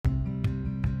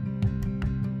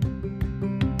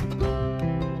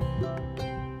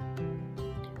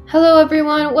Hello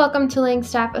everyone, welcome to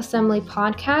Langstaff Assembly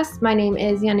Podcast. My name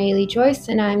is Yaneli Joyce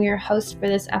and I'm your host for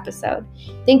this episode.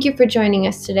 Thank you for joining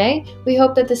us today. We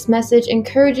hope that this message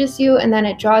encourages you and that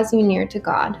it draws you near to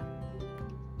God.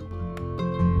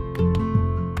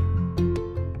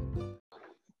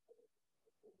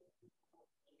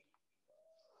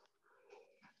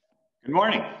 Good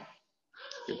morning.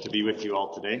 Good to be with you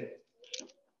all today.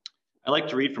 I'd like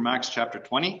to read from Acts chapter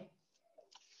 20.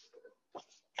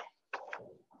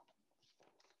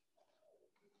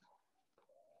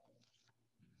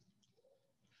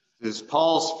 This is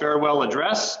Paul's farewell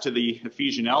address to the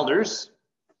Ephesian elders.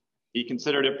 He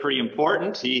considered it pretty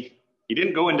important. He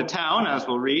didn't go into town, as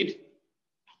we'll read,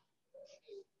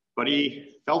 but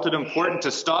he felt it important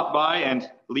to stop by and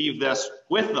leave this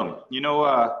with them.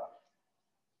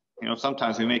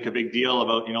 Sometimes we make a big deal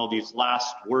about, these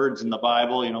last words in the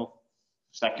Bible,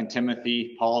 2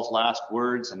 Timothy, Paul's last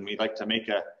words, and we like to make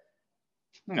a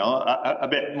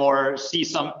bit more, see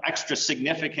some extra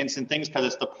significance in things because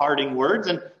it's the parting words,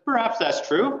 and perhaps that's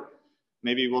true.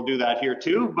 Maybe we'll do that here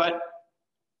too, but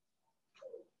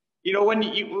when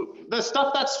the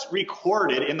stuff that's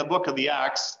recorded in the book of the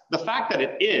Acts, the fact that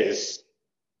it is,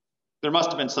 there must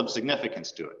have been some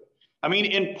significance to it. I mean,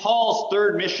 in Paul's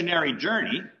third missionary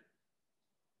journey,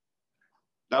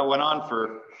 that went on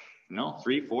for,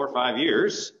 3, 4, 5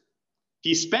 years.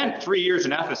 He spent 3 years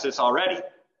in Ephesus already,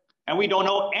 and we don't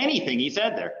know anything he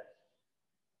said there.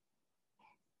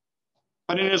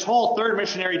 But in his whole third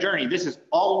missionary journey, this is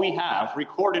all we have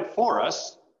recorded for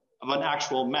us of an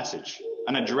actual message,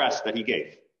 an address that he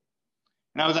gave.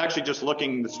 And I was actually just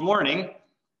looking this morning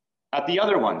at the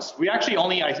other ones. We actually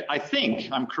only, I think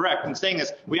I'm correct in saying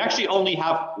this, we actually only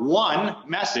have one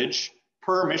message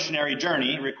per missionary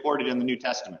journey recorded in the New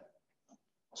Testament.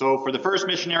 So for the first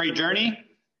missionary journey,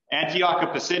 Antioch of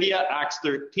Pisidia, Acts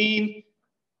 13,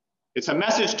 it's a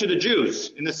message to the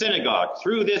Jews in the synagogue.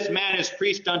 Through this man is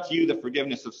preached unto you the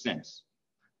forgiveness of sins.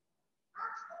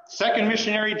 Second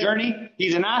missionary journey,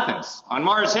 he's in Athens on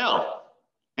Mars Hill.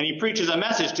 And he preaches a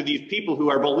message to these people who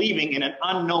are believing in an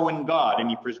unknown God. And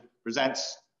he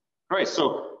presents Christ.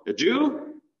 So the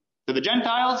Jew to the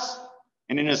Gentiles.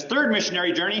 And in his third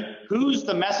missionary journey, who's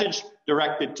the message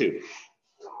directed to?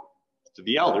 To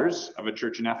the elders of a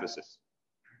church in Ephesus.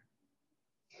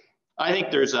 I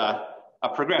think there's a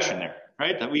progression there,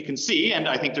 right, that we can see, and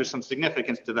I think there's some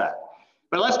significance to that.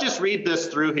 But let's just read this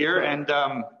through here and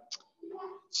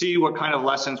see what kind of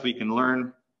lessons we can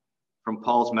learn from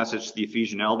Paul's message to the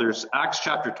Ephesian elders. Acts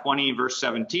chapter 20, verse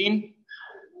 17.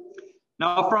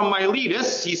 Now from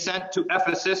Miletus he sent to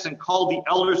Ephesus and called the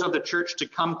elders of the church to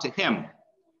come to him.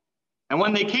 And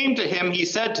when they came to him, he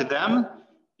said to them,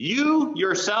 you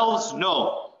yourselves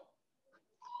know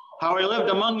how I lived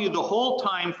among you the whole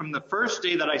time from the first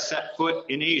day that I set foot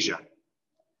in Asia,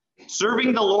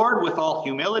 serving the Lord with all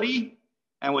humility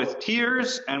and with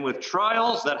tears and with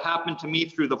trials that happened to me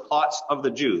through the plots of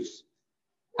the Jews.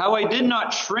 How I did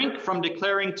not shrink from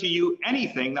declaring to you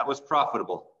anything that was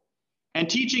profitable, and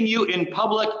teaching you in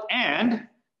public and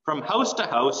from house to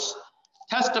house,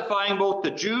 testifying both to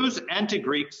Jews and to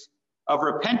Greeks of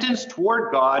repentance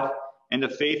toward God and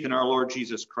of faith in our Lord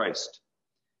Jesus Christ.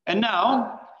 And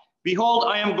now, behold,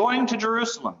 I am going to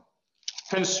Jerusalem,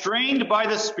 constrained by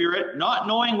the Spirit, not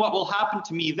knowing what will happen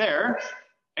to me there,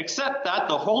 except that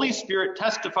the Holy Spirit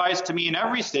testifies to me in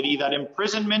every city that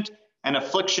imprisonment and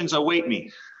afflictions await me.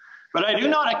 But I do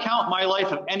not account my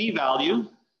life of any value,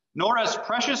 nor as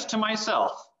precious to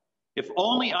myself, if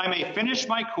only I may finish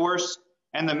my course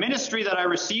and the ministry that I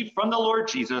received from the Lord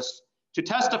Jesus, to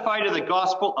testify to the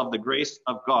gospel of the grace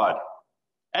of God.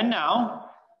 And now,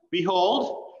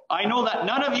 behold, I know that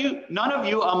none of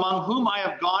you among whom I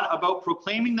have gone about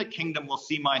proclaiming the kingdom will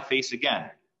see my face again.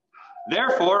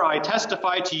 Therefore, I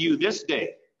testify to you this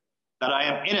day that I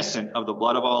am innocent of the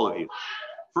blood of all of you.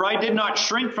 For I did not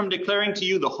shrink from declaring to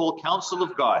you the whole counsel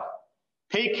of God.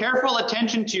 Pay careful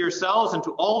attention to yourselves and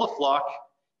to all the flock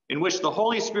in which the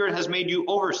Holy Spirit has made you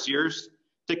overseers,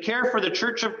 to care for the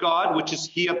church of God, which is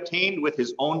he obtained with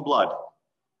his own blood.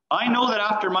 I know that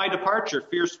after my departure,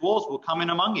 fierce wolves will come in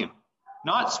among you,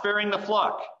 not sparing the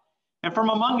flock. And from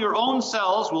among your own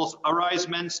selves will arise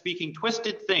men speaking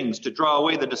twisted things to draw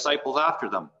away the disciples after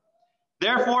them.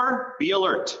 Therefore, be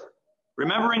alert,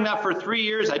 remembering that for 3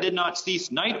 years I did not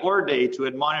cease night or day to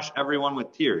admonish everyone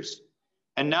with tears.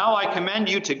 And now I commend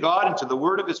you to God and to the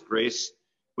word of his grace,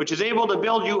 which is able to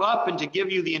build you up and to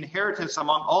give you the inheritance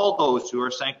among all those who are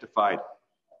sanctified.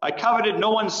 I coveted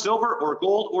no one's silver or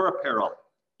gold or apparel.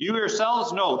 You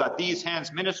yourselves know that these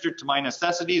hands ministered to my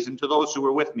necessities and to those who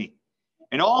were with me.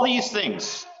 In all these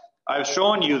things, I have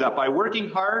shown you that by working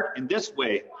hard in this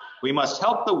way, We must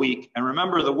help the weak and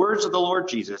remember the words of the Lord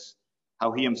Jesus,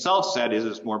 how he himself said, it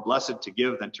is more blessed to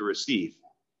give than to receive.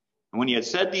 And when he had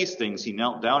said these things, he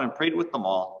knelt down and prayed with them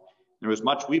all. There was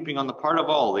much weeping on the part of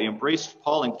all. They embraced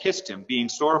Paul and kissed him, being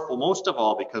sorrowful most of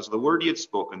all because of the word he had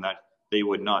spoken, that they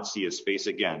would not see his face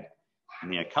again.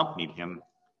 And they accompanied him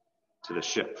to the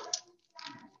ship.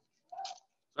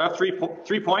 So I have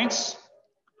three points: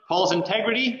 Paul's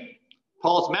integrity,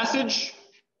 Paul's message,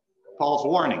 Paul's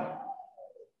warning.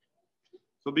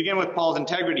 So we'll begin with Paul's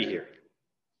integrity here.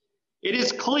 It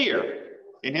is clear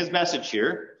in his message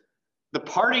here, the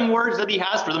parting words that he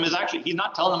has for them is actually, he's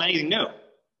not telling them anything new.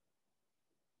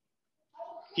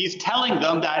 He's telling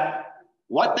them that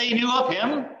what they knew of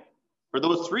him for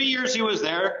those 3 years he was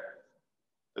there,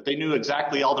 that they knew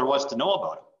exactly all there was to know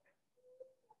about him.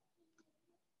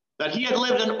 That he had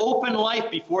lived an open life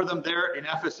before them there in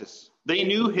Ephesus. They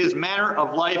knew his manner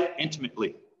of life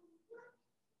intimately.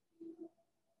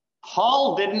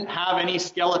 Paul didn't have any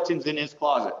skeletons in his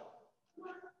closet.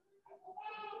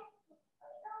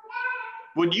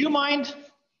 Would you mind,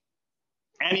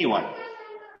 anyone,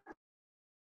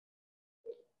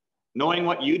 knowing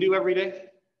what you do every day?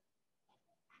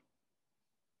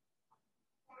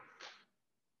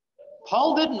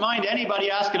 Paul didn't mind anybody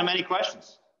asking him any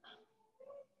questions.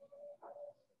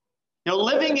 You know,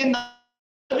 living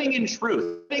in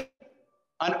truth, living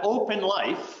an open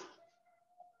life,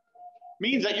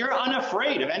 means that you're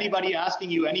unafraid of anybody asking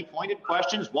you any pointed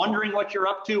questions, wondering what you're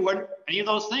up to, or any of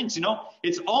those things. You know,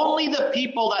 it's only the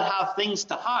people that have things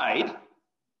to hide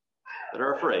that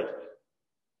are afraid.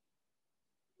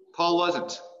 Paul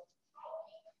wasn't.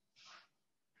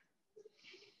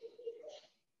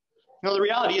 You know, the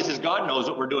reality is God knows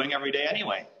what we're doing every day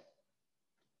anyway.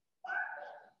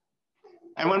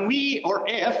 And when we, or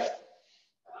if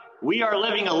we are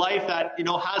living a life that, you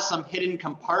know, has some hidden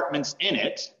compartments in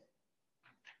it,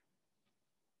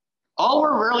 all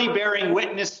we're really bearing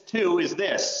witness to is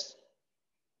this: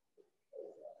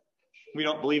 we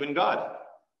don't believe in God.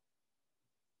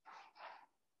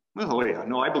 Well, wait,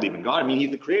 no, I believe in God. I mean,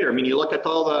 he's the creator. I mean, you look at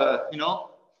all the, you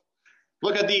know,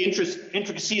 look at the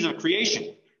intricacies of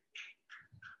creation.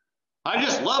 I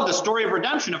just love the story of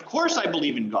redemption. Of course I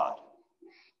believe in God.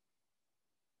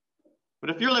 But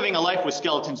if you're living a life with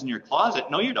skeletons in your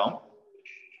closet, no, you don't.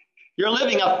 You're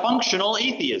living a functional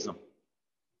atheism.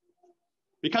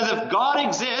 Because if God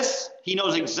exists, he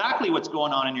knows exactly what's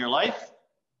going on in your life.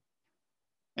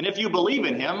 And if you believe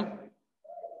in him,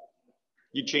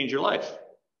 you change your life.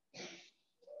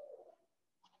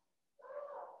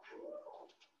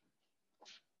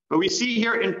 But we see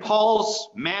here in Paul's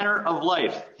manner of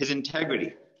life, his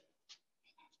integrity.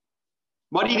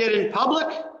 What he did in public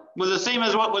was the same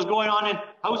as what was going on in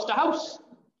house to house.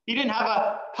 He didn't have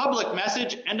a public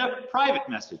message and a private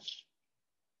message.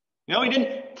 You know, he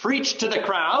didn't preach to the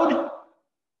crowd,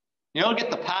 you know,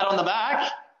 get the pat on the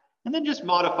back, and then just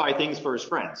modify things for his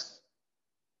friends.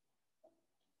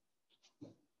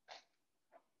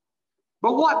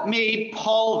 But what made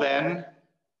Paul then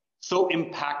so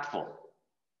impactful?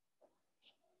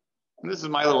 And this is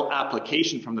my little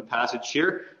application from the passage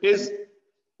here, is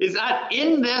that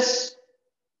in this,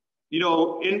 you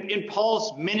know, in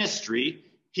Paul's ministry,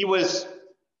 his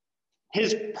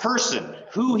person,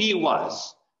 who he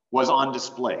was on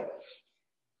display.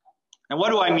 And what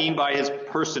do I mean by his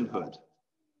personhood?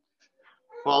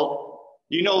 Well,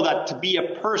 you know that to be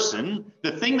a person,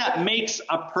 the thing that makes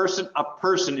a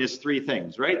person is three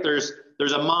things, right? There's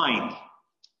a mind.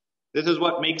 This is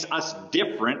what makes us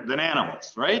different than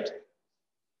animals, right?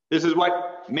 This is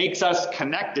what makes us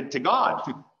connected to God.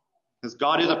 Because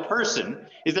God is a person,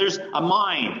 is there's a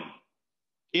mind,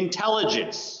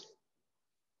 intelligence,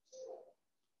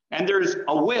 and there's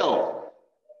a will,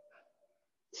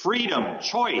 freedom,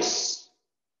 choice,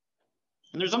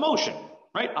 and there's emotion,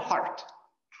 right? A heart.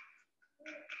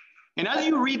 And as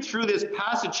you read through this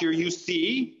passage here, you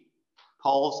see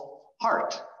Paul's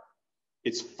heart.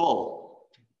 It's full.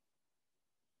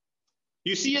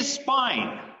 You see his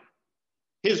spine,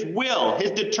 his will,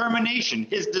 his determination,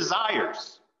 his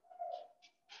desires.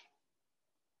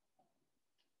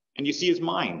 And you see his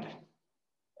mind.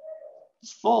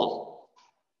 It's full.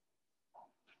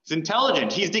 It's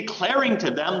intelligent. He's declaring to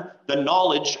them the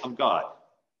knowledge of God.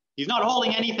 He's not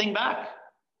holding anything back.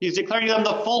 He's declaring to them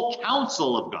the full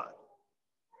counsel of God.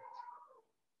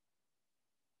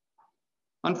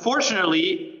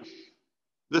 Unfortunately,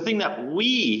 the thing that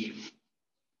we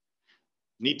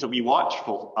need to be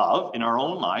watchful of in our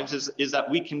own lives is that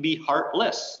we can be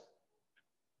heartless.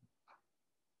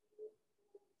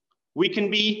 We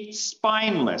can be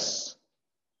spineless.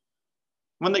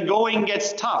 When the going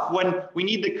gets tough, when we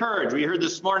need the courage. We heard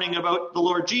this morning about the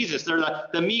Lord Jesus. They're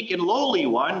the meek and lowly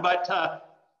one, but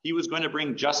he was going to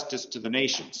bring justice to the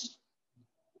nations.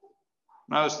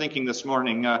 I was thinking this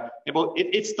morning about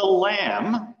it's the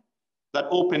Lamb that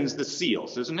opens the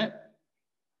seals, isn't it?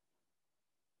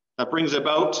 That brings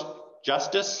about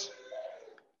justice.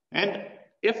 And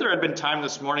if there had been time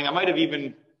this morning, I might have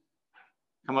even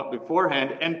come up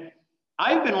beforehand. And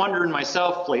I've been wondering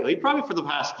myself lately, probably for the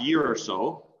past year or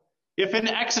so, if in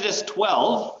Exodus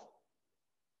 12,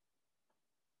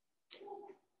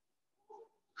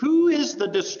 who is the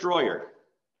destroyer?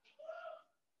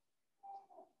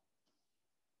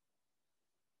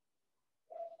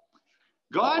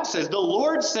 God says, the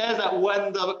Lord says that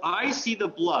when I see the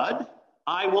blood,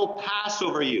 I will pass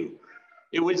over you.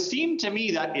 It would seem to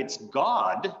me that it's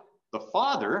God, the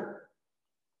Father,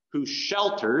 who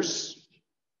shelters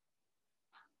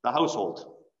the household,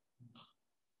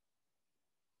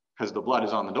 because the blood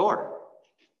is on the door.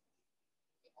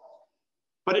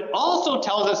 But it also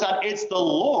tells us that it's the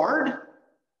Lord,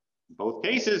 in both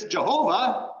cases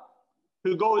Jehovah,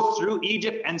 who goes through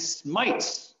Egypt and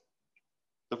smites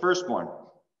the firstborn.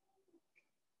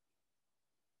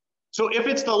 So if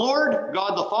it's the Lord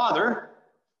God the Father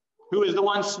who is the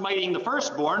one smiting the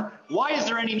firstborn, why is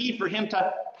there any need for him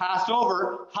to pass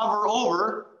over, hover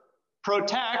over,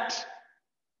 protect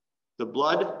the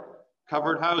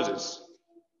blood-covered houses?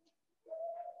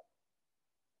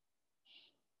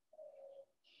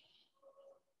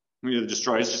 Maybe the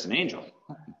destroyer is just an angel.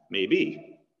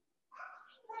 Maybe.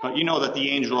 But you know that the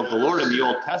angel of the Lord in the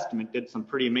Old Testament did some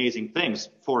pretty amazing things.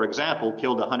 For example,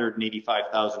 killed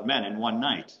 185,000 men in one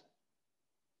night.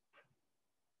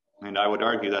 And I would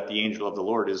argue that the angel of the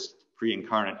Lord is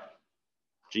pre-incarnate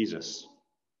Jesus.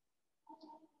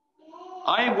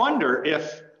 I wonder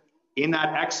if in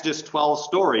that Exodus 12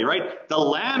 story, right, the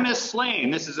lamb is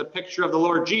slain. This is a picture of the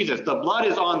Lord Jesus. The blood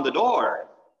is on the door.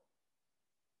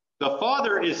 The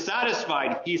Father is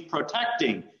satisfied. He's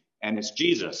protecting. And it's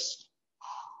Jesus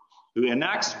who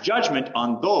enacts judgment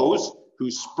on those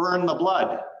who spurn the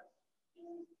blood.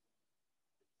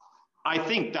 I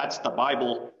think that's the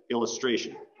Bible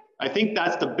illustration. I think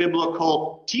that's the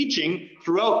biblical teaching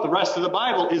throughout the rest of the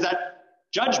Bible, is that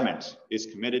judgment is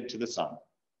committed to the Son.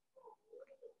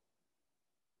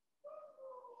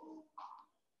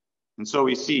 And so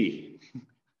we see,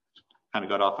 kind of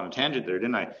got off on a tangent there,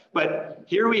 didn't I? But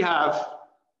here we have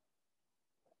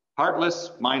heartless,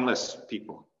 mindless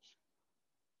people.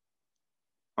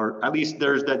 Or at least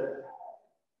there's that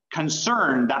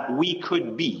concern that we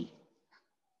could be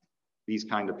these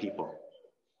kind of people.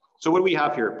 So what do we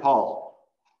have here? Paul,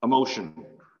 emotion,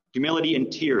 humility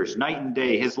and tears, night and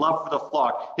day, his love for the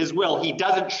flock, his will. He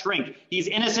doesn't shrink. He's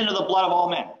innocent of the blood of all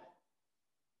men.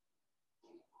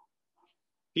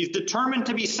 He's determined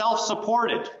to be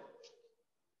self-supported.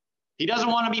 He doesn't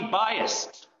want to be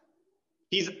biased.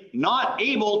 He's not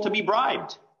able to be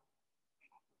bribed.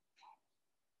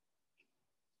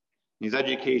 In his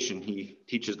education, he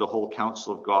teaches the whole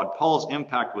counsel of God. Paul's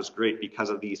impact was great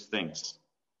because of these things.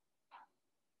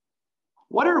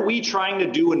 What are we trying to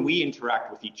do when we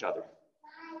interact with each other?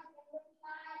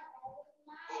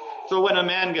 So when a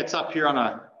man gets up here on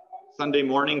a Sunday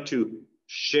morning to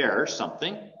share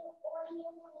something,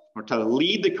 or to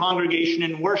lead the congregation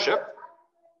in worship,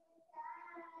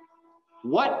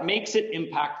 what makes it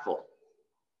impactful?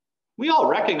 We all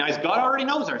recognize God already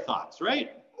knows our thoughts,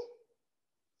 right?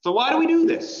 So why do we do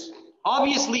this?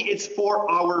 Obviously, it's for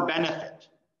our benefit,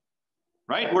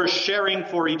 right? We're sharing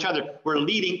for each other. We're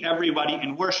leading everybody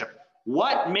in worship.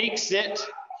 What makes it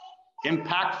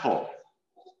impactful?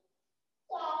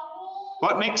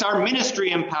 What makes our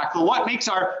ministry impactful? What makes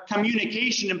our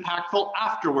communication impactful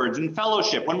afterwards in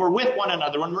fellowship, when we're with one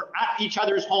another, when we're at each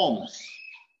other's homes?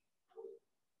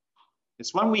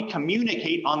 It's when we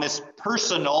communicate on this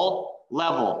personal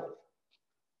level,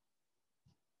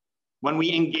 when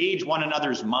we engage one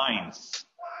another's minds.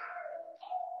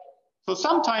 So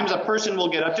sometimes a person will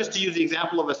get up, just to use the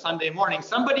example of a Sunday morning,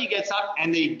 somebody gets up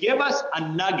and they give us a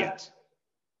nugget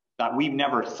that we've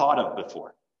never thought of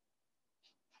before.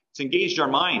 It's engaged our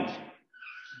mind.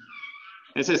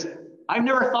 And it says, I've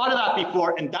never thought of that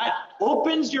before. And that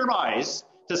opens your eyes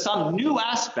to some new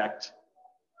aspect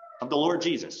of the Lord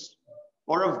Jesus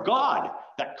or of God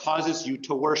that causes you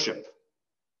to worship.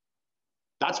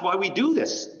 That's why we do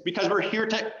this, because we're here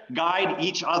to guide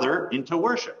each other into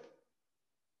worship.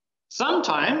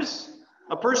 Sometimes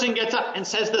a person gets up and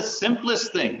says the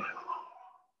simplest thing,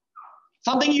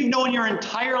 something you've known your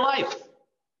entire life.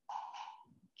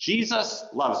 Jesus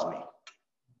loves me.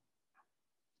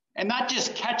 And that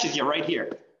just catches you right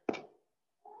here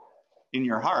in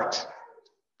your heart.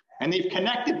 and they've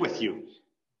connected with you,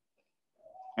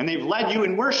 and they've led you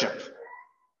in worship.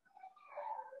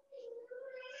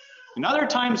 And other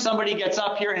times somebody gets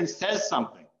up here and says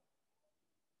something,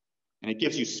 and it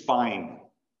gives you spine.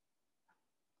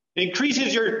 It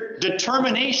increases your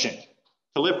determination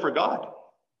to live for God,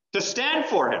 to stand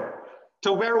for him,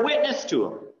 to bear witness to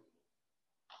him.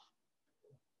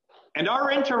 And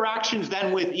our interactions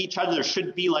then with each other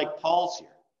should be like Paul's here.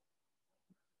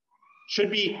 Should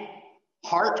be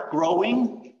heart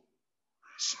growing,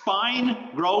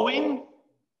 spine growing,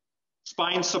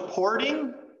 spine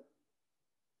supporting,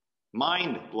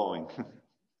 mind blowing.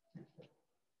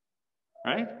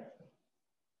 Right?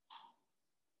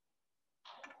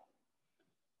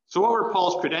 So what were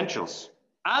Paul's credentials?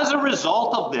 As a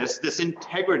result of this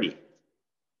integrity,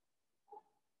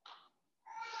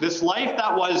 this life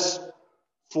that was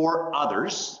for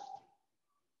others,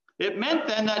 it meant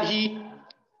then that he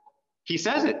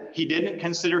says it, he didn't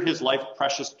consider his life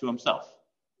precious to himself.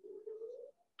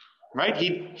 Right?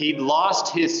 He'd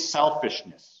lost his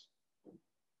selfishness.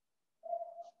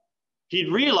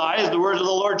 He'd realized the words of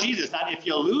the Lord Jesus, that if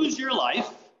you lose your life,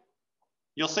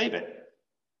 you'll save it.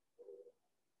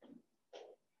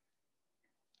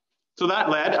 So that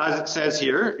led, as it says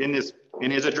here in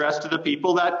his address to the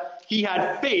people, that he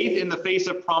had faith in the face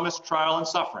of promised trial and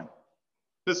suffering.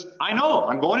 Because I know,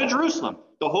 I'm going to Jerusalem.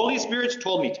 The Holy Spirit's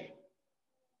told me to.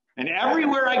 And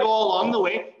everywhere I go along the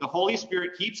way, the Holy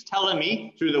Spirit keeps telling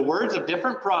me through the words of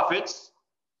different prophets,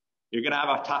 you're going to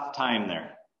have a tough time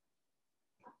there.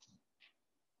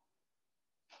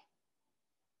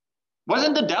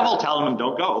 Wasn't the devil telling him,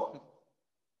 don't go?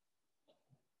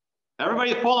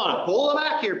 Everybody's pulling on him. Pull him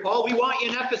back here, Paul. We want you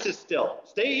in Ephesus still.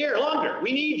 Stay here longer.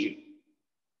 We need you.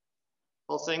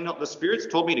 Paul's saying, no, the Spirit's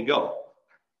told me to go.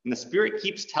 And the Spirit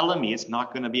keeps telling me it's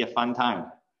not going to be a fun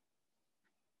time.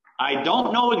 I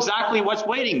don't know exactly what's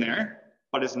waiting there,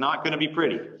 but it's not going to be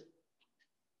pretty.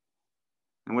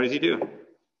 And what does he do?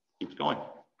 Keeps going.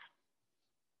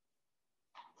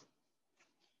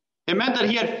 It meant that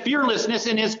he had fearlessness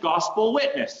in his gospel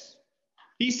witness.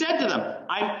 He said to them,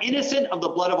 I'm innocent of the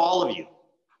blood of all of you.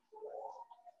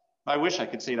 I wish I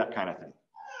could say that kind of thing.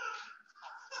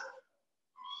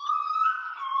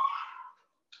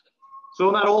 So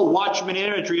in that old watchman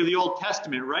imagery of the Old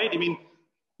Testament, right? I mean,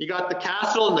 you got the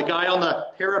castle and the guy on the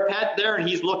parapet there, and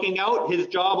he's looking out. His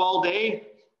job all day,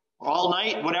 all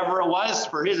night, whatever it was,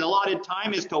 for his allotted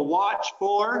time is to watch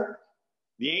for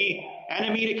the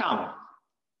enemy to come.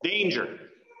 Danger.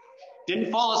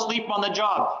 Didn't fall asleep on the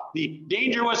job. The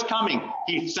danger was coming.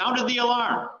 He sounded the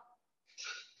alarm.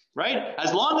 Right?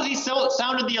 As long as he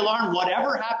sounded the alarm,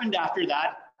 whatever happened after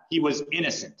that, he was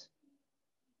innocent.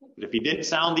 But if he didn't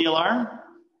sound the alarm,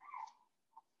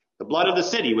 the blood of the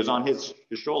city was on his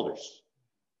shoulders.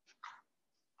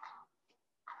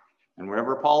 And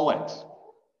wherever Paul went,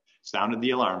 sounded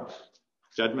the alarm.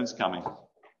 Judgment's coming.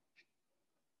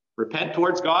 Repent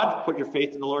towards God. Put your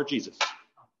faith in the Lord Jesus.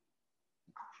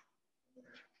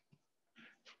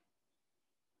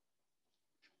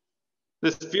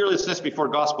 This fearlessness before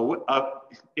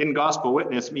in gospel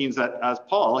witness means that as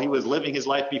Paul, he was living his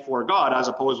life before God as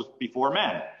opposed to before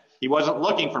man. He wasn't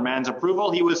looking for man's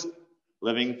approval. He was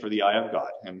living for the eye of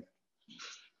God. And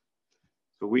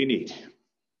so we need.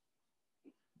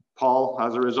 Paul,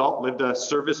 as a result, lived a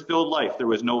service-filled life. There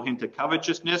was no hint of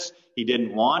covetousness. He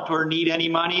didn't want or need any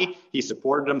money. He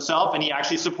supported himself, and he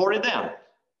actually supported them.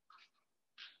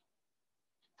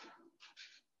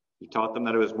 He taught them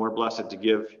that it was more blessed to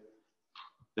give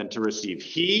than to receive.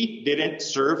 He didn't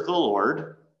serve the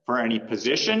Lord for any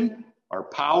position or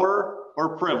power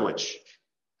or privilege.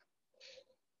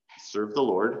 He served the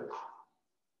Lord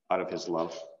out of his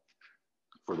love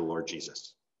for the Lord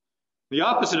Jesus. The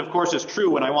opposite, of course, is true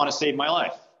when I want to save my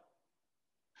life.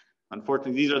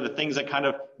 Unfortunately, these are the things that kind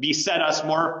of beset us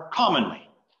more commonly.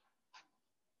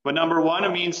 But number one,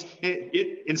 it means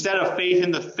instead of faith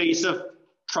in the face of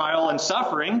trial and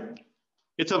suffering,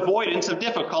 it's avoidance of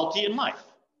difficulty in life.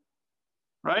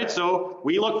 Right? So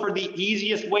we look for the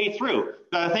easiest way through,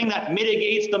 the thing that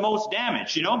mitigates the most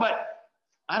damage, but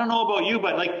I don't know about you,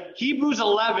 but like Hebrews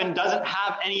 11 doesn't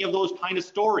have any of those kind of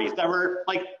stories that were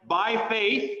like by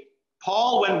faith.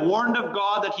 Paul, when warned of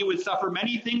God that he would suffer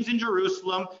many things in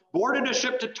Jerusalem, boarded a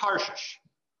ship to Tarshish.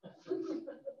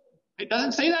 It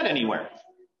doesn't say that anywhere.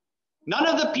 None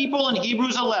of the people in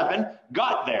Hebrews 11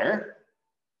 got there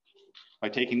by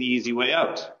taking the easy way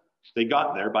out. They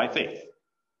got there by faith,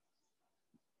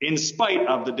 in spite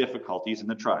of the difficulties and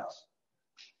the trials.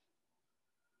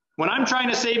 When I'm trying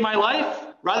to save my life,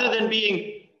 rather than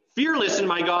being fearless in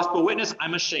my gospel witness,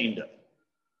 I'm ashamed of it.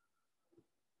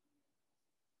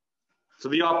 So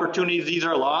the opportunities, these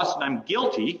are lost, and I'm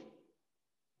guilty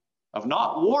of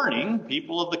not warning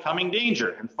people of the coming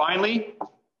danger. And finally,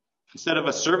 instead of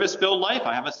a service-filled life,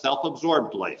 I have a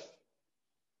self-absorbed life.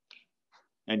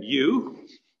 And you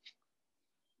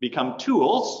become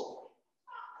tools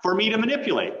for me to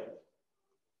manipulate.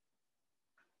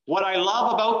 What I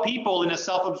love about people in a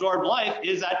self-absorbed life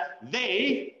is that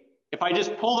they, if I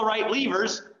just pull the right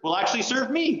levers, will actually serve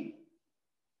me.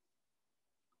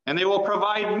 And they will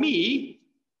provide me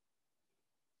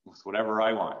with whatever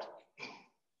I want.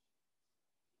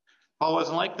 Paul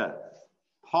wasn't like that.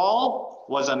 Paul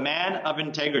was a man of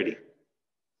integrity.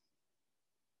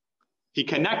 He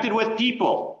connected with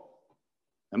people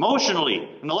emotionally,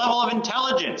 on the level of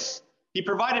intelligence. He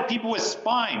provided people with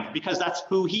spine because that's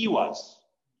who he was.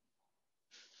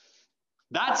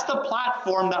 That's the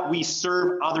platform that we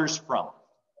serve others from,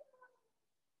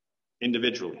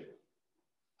 individually.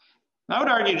 I would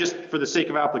argue, just for the sake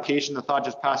of application, the thought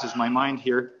just passes my mind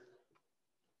here.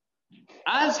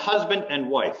 As husband and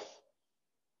wife,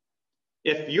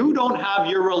 if you don't have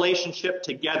your relationship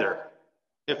together,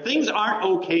 if things aren't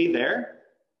okay there,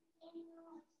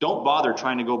 don't bother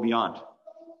trying to go beyond.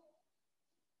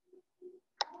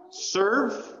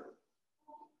 Serve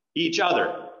each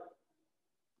other.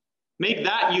 Make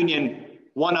that union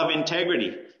one of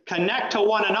integrity. Connect to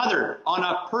one another on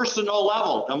a personal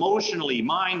level, emotionally,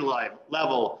 mind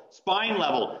level, spine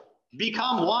level.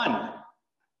 Become one.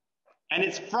 And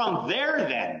it's from there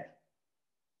then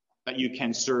that you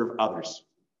can serve others.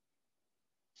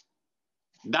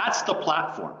 That's the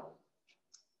platform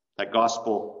that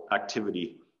gospel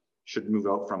activity should move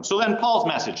out from. So then Paul's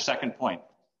message, second point.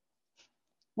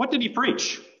 What did he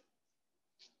preach?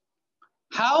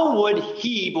 How would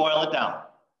he boil it down?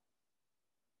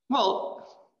 Well,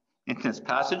 in this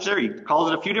passage there, he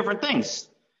calls it a few different things.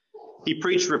 He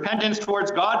preached repentance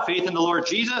towards God, faith in the Lord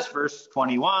Jesus, verse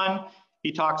 21.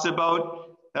 He talks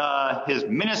about his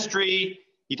ministry.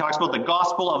 He talks about the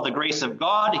gospel of the grace of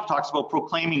God. He talks about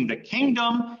proclaiming the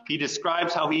kingdom. He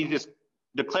describes how he just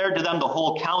declared to them the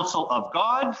whole counsel of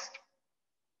God.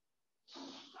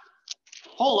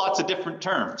 Whole lots of different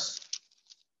terms.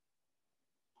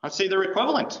 I'd say they're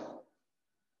equivalent.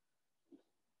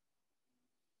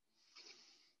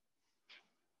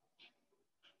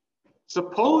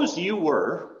 Suppose you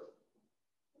were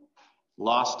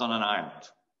lost on an island.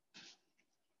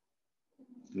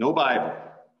 No Bible.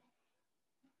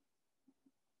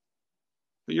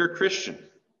 But you're a Christian.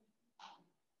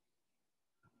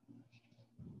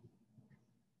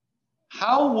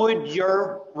 How would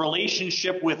your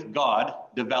relationship with God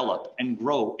develop and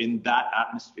grow in that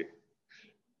atmosphere?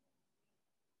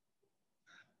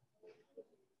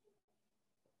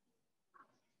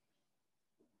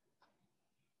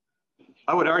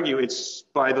 I would argue it's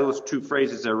by those two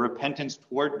phrases there, repentance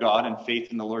toward God and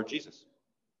faith in the Lord Jesus.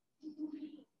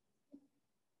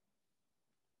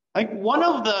 I think one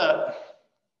of the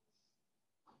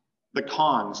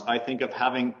cons, I think, of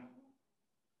having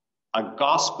a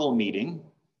gospel meeting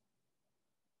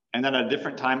and then at a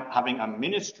different time having a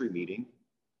ministry meeting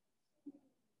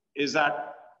is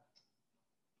that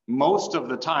most of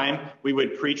the time we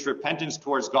would preach repentance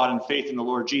towards God and faith in the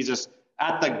Lord Jesus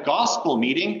at the gospel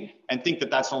meeting and think that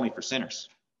that's only for sinners.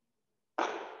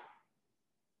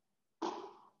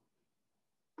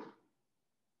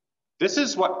 This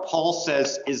is what Paul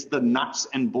says is the nuts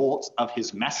and bolts of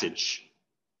his message.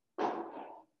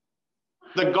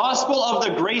 The gospel of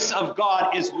the grace of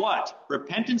God is what?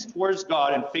 Repentance towards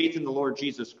God and faith in the Lord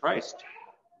Jesus Christ.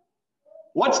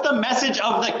 What's the message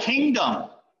of the kingdom?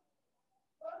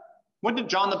 What did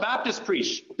John the Baptist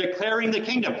preach? Declaring the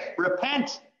kingdom.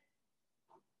 Repent.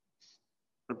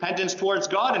 Repentance towards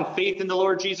God and faith in the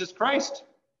Lord Jesus Christ.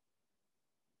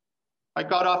 I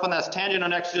got off on that tangent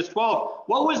on Exodus 12.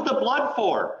 What was the blood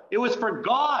for? It was for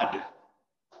God.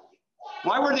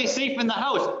 Why were they safe in the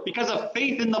house? Because of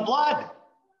faith in the blood.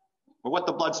 Or what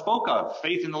the blood spoke of,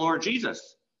 faith in the Lord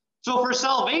Jesus. So for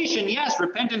salvation, yes,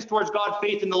 repentance towards God,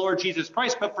 faith in the Lord Jesus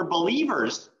Christ. But for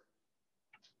believers,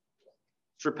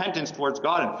 it's repentance towards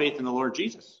God and faith in the Lord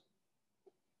Jesus.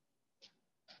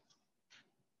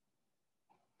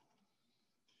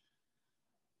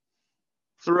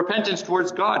 So repentance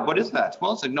towards God, what is that?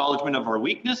 Well, it's acknowledgement of our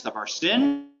weakness, of our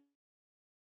sin,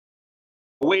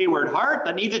 a wayward heart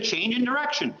that needs a change in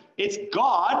direction. It's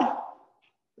God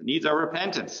that needs our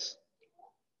repentance.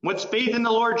 What's faith in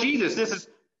the Lord Jesus? This is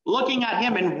looking at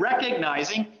him and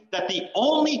recognizing that the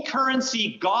only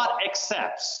currency God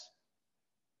accepts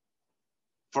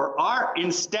for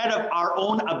instead of our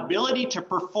own ability to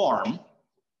perform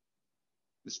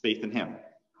is faith in him.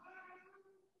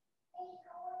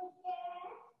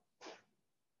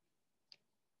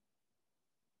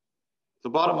 The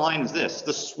bottom line is this: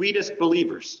 the sweetest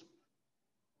believers,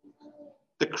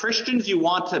 the Christians you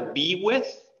want to be with,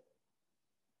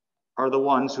 are the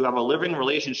ones who have a living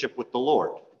relationship with the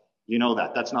Lord. You know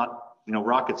that. That's not,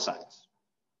 rocket science.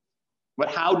 But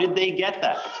how did they get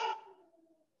that?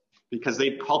 Because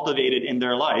they've cultivated in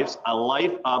their lives a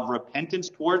life of repentance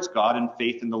towards God and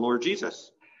faith in the Lord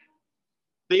Jesus.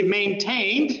 They've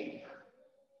maintained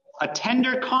a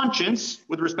tender conscience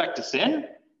with respect to sin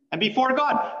and before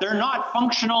God. They're not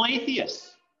functional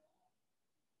atheists.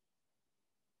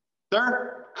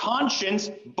 Their conscience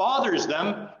bothers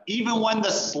them even when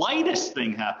the slightest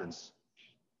thing happens.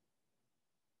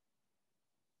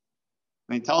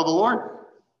 They tell the Lord,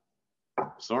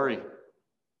 sorry,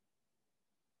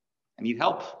 I need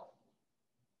help.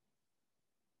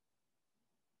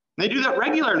 They do that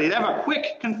regularly. They have a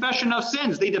quick confession of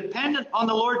sins. They depend on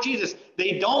the Lord Jesus.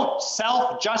 They don't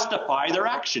self-justify their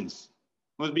actions.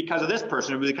 It was because of this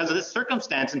person, it was because of this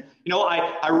circumstance. And,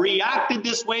 I reacted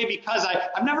this way because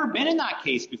I've never been in that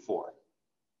case before.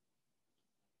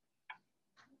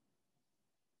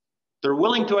 They're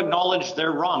willing to acknowledge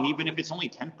they're wrong, even if it's only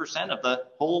 10% of the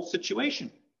whole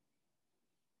situation.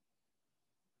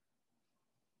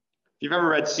 If you've ever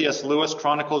read C.S. Lewis'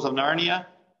 Chronicles of Narnia,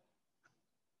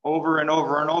 over and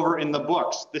over and over in the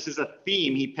books, this is a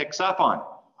theme he picks up on.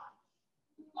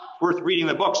 It's worth reading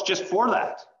the books just for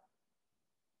that.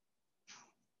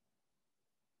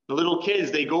 The little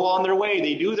kids, they go on their way,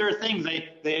 they do their things,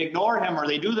 they ignore him, or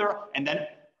they do and then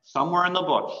somewhere in the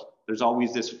book, there's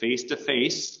always this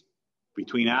face-to-face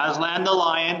between Aslan the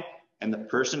lion and the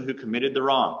person who committed the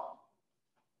wrong.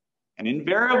 And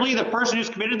invariably, the person who's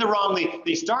committed the wrong,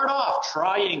 they start off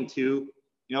trying to,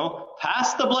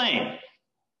 pass the blame.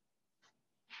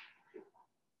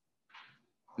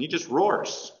 He just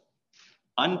roars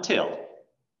until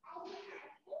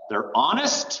they're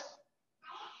honest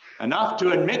enough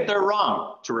to admit they're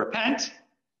wrong, to repent,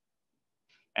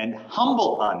 and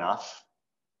humble enough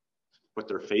to put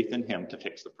their faith in him to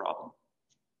fix the problem.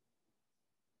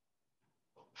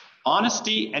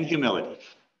 Honesty and humility.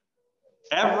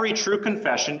 Every true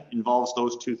confession involves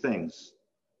those two things.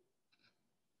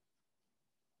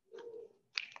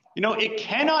 It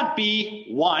cannot be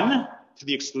one to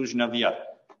the exclusion of the other.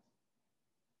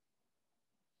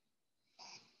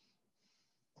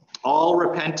 All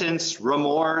repentance,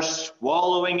 remorse,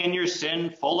 wallowing in your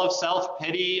sin, full of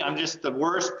self-pity. I'm just the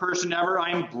worst person ever.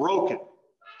 I'm broken.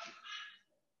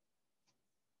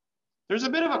 There's a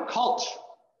bit of a cult.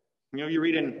 You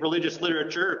read in religious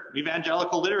literature,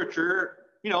 evangelical literature,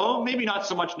 maybe not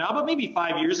so much now, but maybe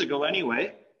 5 years ago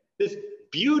anyway, this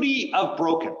beauty of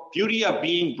broken, beauty of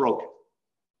being broken.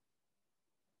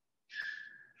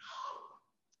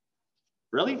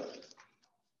 Really?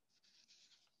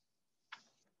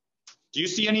 Do you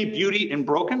see any beauty in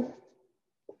broken?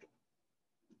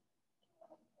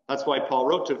 That's why Paul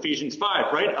wrote to Ephesians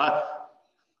 5, right?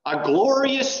 A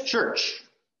glorious church,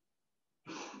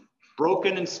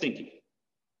 broken and stinky.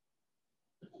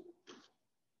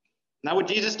 Isn't that what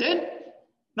Jesus did?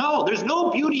 No, there's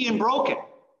no beauty in broken.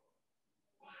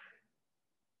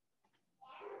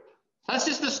 That's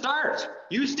just the start.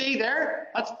 You stay there,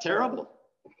 that's terrible.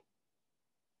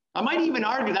 I might even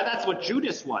argue that that's what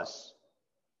Judas was.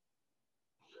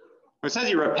 It says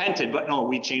he repented, but no,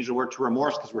 we changed the word to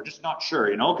remorse because we're just not sure,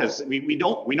 because we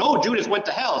know Judas went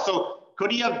to hell. So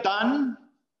could he have done?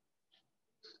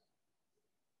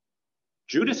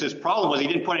 Judas's problem was he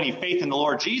didn't put any faith in the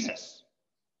Lord Jesus.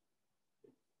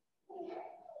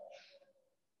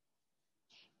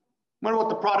 What about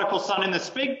the prodigal son in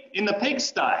the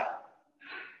pigsty?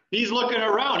 He's looking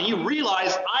around. He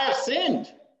realized, I have sinned.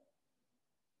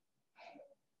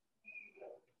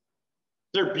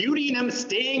 Is there beauty in him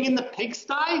staying in the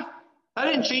pigsty? That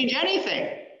didn't change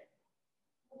anything.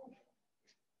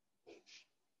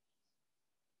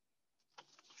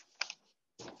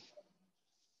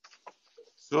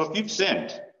 So if you've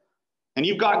sinned and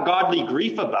you've got godly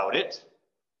grief about it,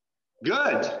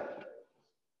 good.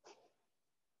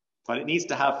 But it needs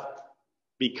to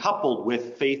be coupled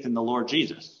with faith in the Lord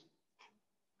Jesus.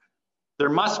 There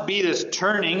must be this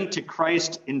turning to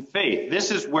Christ in faith.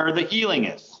 This is where the healing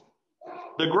is.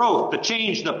 The growth, the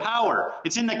change, the power.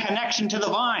 It's in the connection to the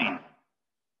vine.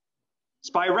 It's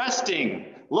by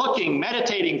resting, looking,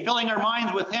 meditating, filling our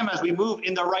minds with him as we move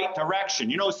in the right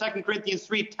direction. 2 Corinthians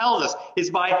 3 tells us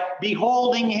it's by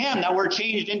beholding him that we're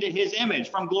changed into his image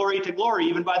from glory to glory,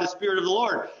 even by the Spirit of the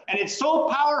Lord. And it's so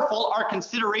powerful, our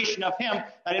consideration of him,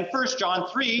 that in 1 John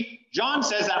 3, John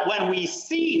says that when we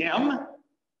see him,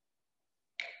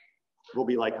 we'll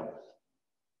be like him.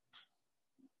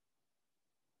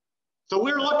 So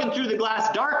we're looking through the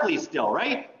glass darkly still,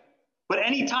 right? But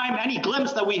anytime, any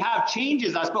glimpse that we have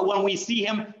changes us, but when we see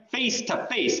him face to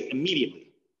face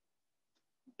immediately.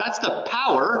 That's the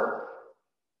power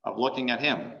of looking at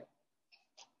him. At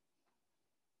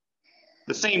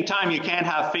the same time, you can't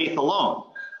have faith alone.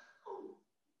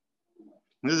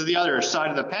 This is the other side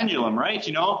of the pendulum, right?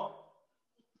 You know,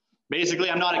 basically,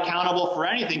 I'm not accountable for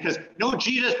anything because, you know,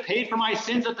 Jesus paid for my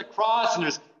sins at the cross and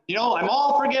there's, you know, I'm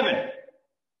all forgiven.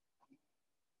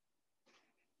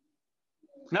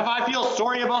 And if I feel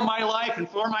sorry about my life and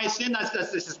for my sin,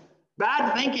 this is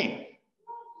bad thinking.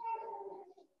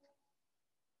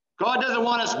 God doesn't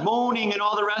want us moaning and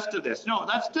all the rest of this. No,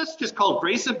 that's just called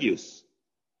grace abuse.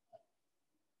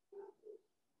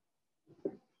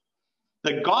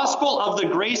 The gospel of the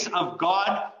grace of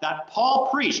God that Paul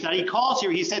preached, that he calls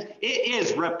here, he said, it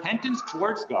is repentance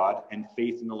towards God and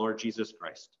faith in the Lord Jesus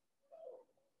Christ.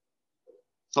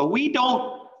 So we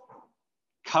don't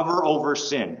cover over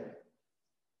sin.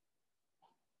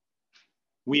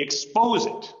 We expose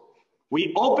it.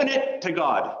 We open it to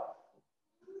God.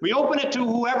 We open it to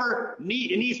whoever it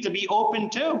needs to be open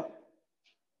to.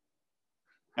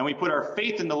 And we put our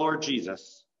faith in the Lord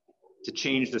Jesus to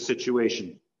change the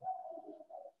situation.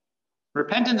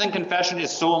 Repentance and confession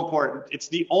is so important. It's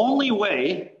the only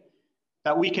way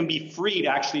that we can be freed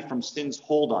actually from sin's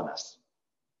hold on us.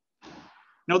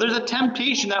 No, there's a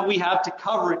temptation that we have to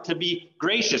cover it, to be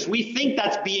gracious. We think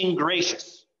that's being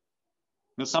gracious.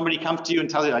 You know, somebody comes to you and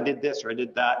tells you, I did this or I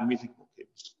did that, and we think, okay,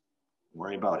 just don't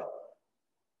worry about it.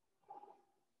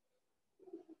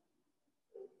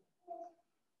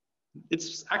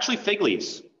 It's actually fig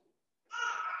leaves.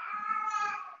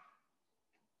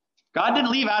 God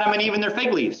didn't leave Adam and Eve in their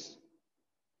fig leaves.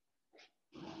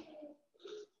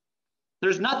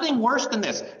 There's nothing worse than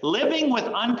this. Living with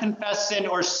unconfessed sin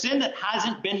or sin that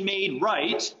hasn't been made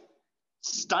right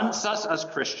stunts us as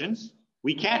Christians.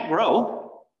 We can't grow.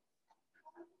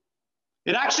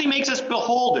 It actually makes us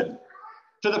beholden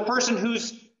to the person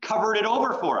who's covered it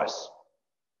over for us.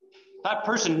 That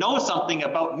person knows something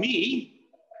about me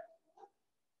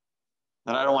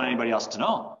that I don't want anybody else to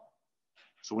know.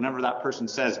 So whenever that person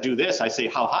says, do this, I say,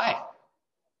 how high?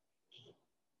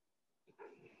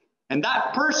 And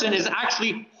that person is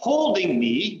actually holding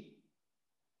me,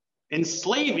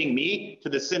 enslaving me to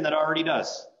the sin that already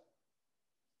does.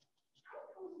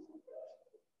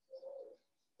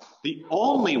 The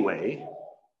only way,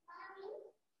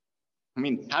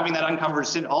 having that uncovered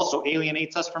sin also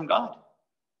alienates us from God.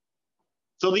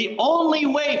 So the only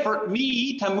way for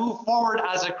me to move forward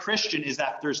as a Christian is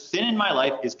that if there's sin in my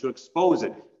life is to expose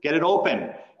it, get it open,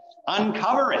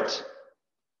 uncover it.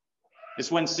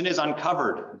 It's when sin is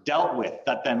uncovered, dealt with,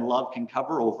 that then love can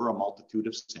cover over a multitude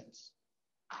of sins.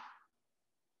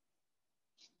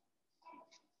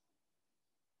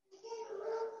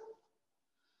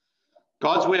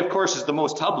 God's way, of course, is the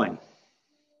most humbling,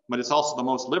 but it's also the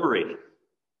most liberating.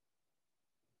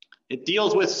 It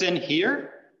deals with sin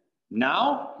here,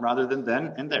 now, rather than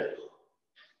then and there.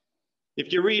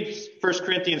 If you read 1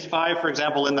 Corinthians 5, for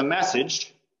example, in the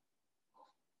Message,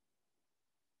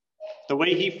 the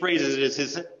way he phrases it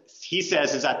is, he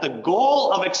says, is that the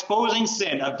goal of exposing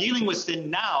sin, of dealing with sin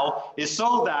now, is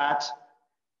so that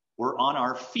we're on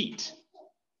our feet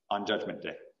on Judgment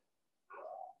Day.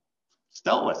 It's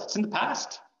dealt with. It's in the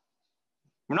past.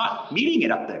 We're not meeting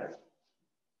it up there.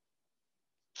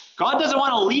 God doesn't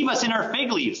want to leave us in our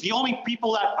fig leaves. The only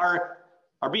people that are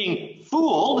being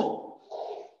fooled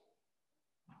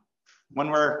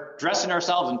when we're dressing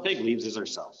ourselves in fig leaves is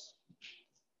ourselves.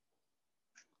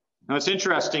 Now, it's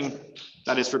interesting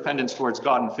that it's repentance towards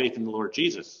God and faith in the Lord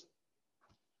Jesus.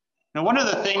 Now, one of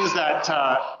the things that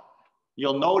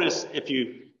you'll notice if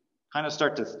you kind of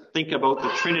start to think about the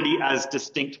Trinity as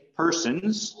distinct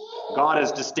persons, God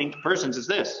as distinct persons, is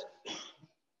this.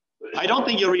 I don't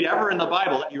think you'll read ever in the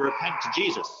Bible that you repent to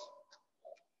Jesus.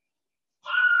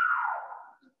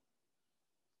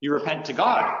 You repent to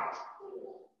God.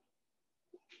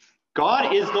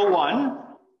 God is the one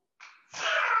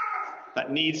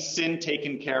that needs sin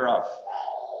taken care of.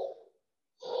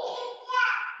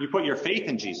 You put your faith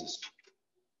in Jesus.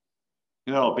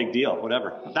 You know, big deal,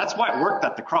 whatever. That's why it worked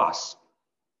at the cross.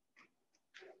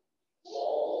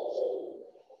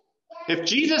 If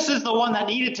Jesus is the one that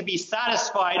needed to be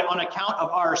satisfied on account of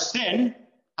our sin,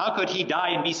 how could he die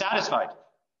and be satisfied?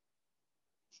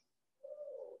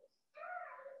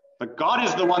 But God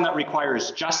is the one that requires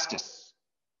justice.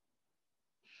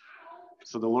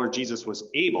 So the Lord Jesus was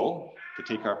able to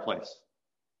take our place.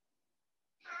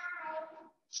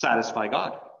 Satisfy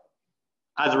God.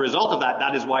 As a result of that,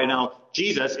 that is why now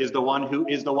Jesus is the one who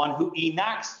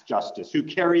enacts justice, who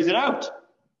carries it out.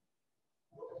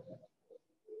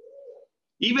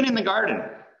 Even in the garden,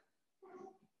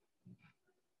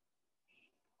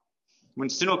 when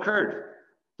sin occurred,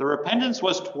 the repentance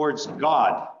was towards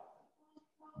God.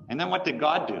 And then what did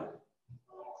God do?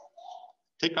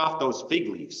 Take off those fig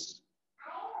leaves.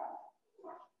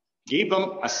 Gave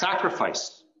them a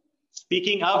sacrifice.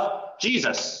 Speaking of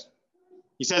Jesus,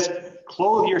 he says,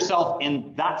 clothe yourself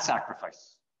in that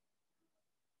sacrifice.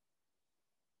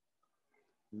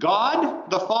 God,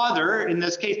 the Father, in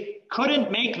this case,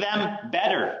 couldn't make them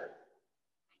better.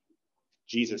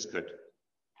 Jesus could.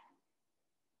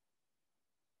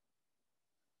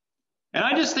 And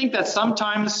I just think that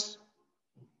sometimes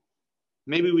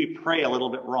maybe we pray a little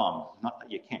bit wrong. Not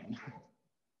that you can.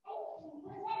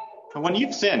 But when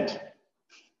you've sinned,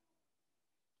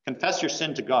 confess your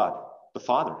sin to God, the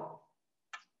Father.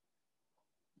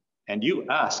 And you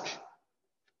ask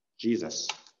Jesus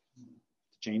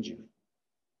to change you.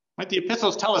 Like the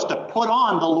epistles tell us to put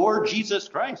on the Lord Jesus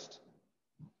Christ.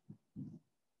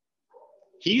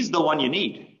 He's the one you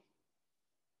need.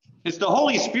 It's the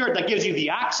Holy Spirit that gives you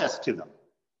the access to them,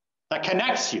 that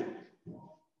connects you.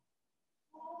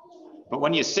 But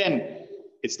when you sin,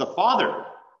 it's the Father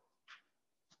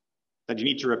that you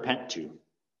need to repent to.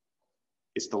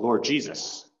 It's the Lord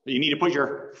Jesus that you need to put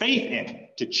your faith in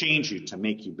to change you, to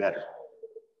make you better.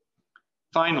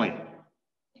 Finally,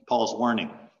 Paul's warning.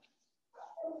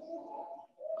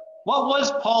 What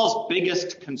was Paul's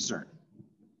biggest concern?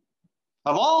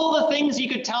 Of all the things he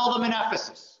could tell them in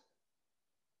Ephesus,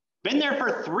 been there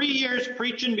for 3 years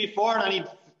preaching before, and then he'd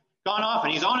gone off,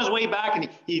 and he's on his way back, and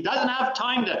he doesn't have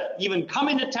time to even come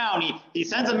into town. He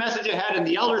sends a message ahead, and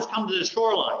the elders come to the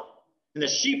shoreline, and the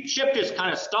ship just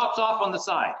kind of stops off on the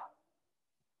side.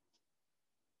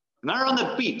 And they're on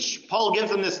the beach. Paul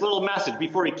gives them this little message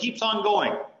before he keeps on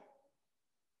going.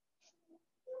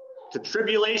 To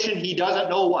tribulation, he doesn't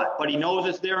know what, but he knows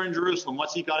it's there in Jerusalem.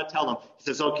 What's he got to tell them? He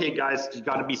says, okay, guys, you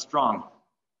got to be strong.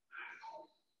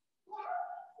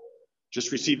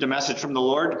 Just received a message from the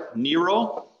Lord.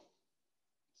 Nero,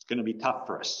 it's going to be tough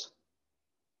for us.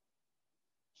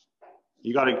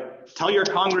 You got to tell your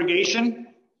congregation,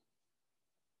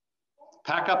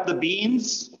 pack up the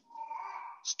beans,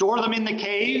 store them in the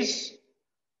caves.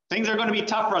 Things are going to be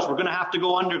tough for us. We're going to have to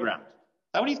go underground.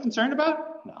 Is that what he's concerned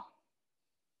about? No.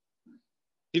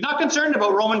 He's not concerned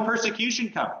about Roman persecution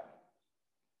coming.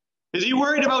 Is he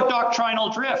worried about doctrinal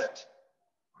drift?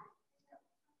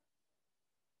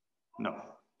 No.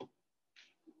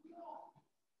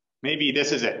 Maybe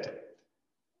this is it.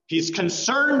 He's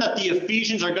concerned that the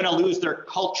Ephesians are going to lose their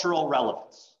cultural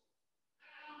relevance.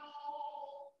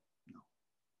 No.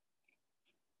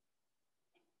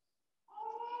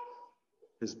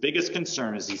 His biggest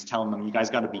concern is he's telling them, you guys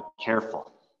got to be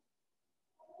careful.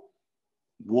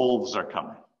 Wolves are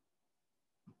coming.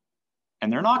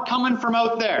 And they're not coming from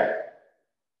out there.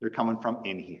 They're coming from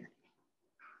in here.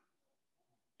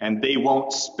 And they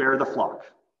won't spare the flock.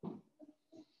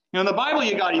 In the Bible,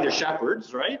 you got either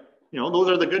shepherds, right? Those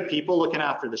are the good people looking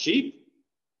after the sheep.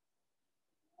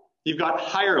 You've got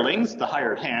hirelings, the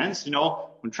hired hands.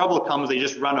 When trouble comes, they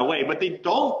just run away. But they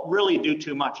don't really do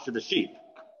too much to the sheep.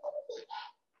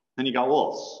 Then you got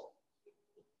wolves.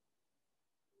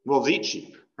 Wolves eat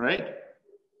sheep, right?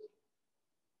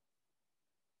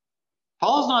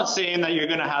 Paul's not saying that you're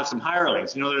going to have some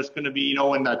hirelings. There's going to be,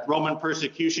 when that Roman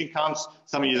persecution comes,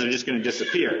 some of you are just going to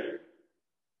disappear.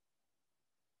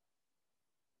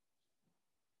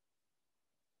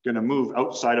 Going to move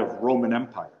outside of Roman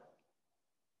Empire.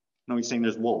 No, he's saying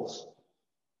there's wolves.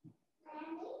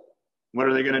 What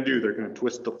are they going to do? They're going to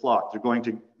twist the flock. They're going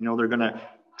to, they're going to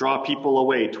draw people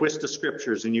away, twist the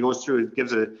scriptures. And he goes through, it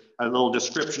gives a little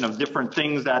description of different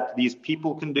things that these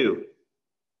people can do.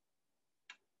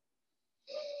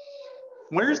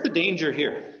 Where's the danger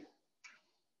here?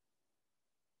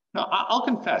 Now, I'll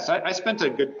confess, I spent a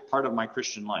good part of my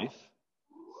Christian life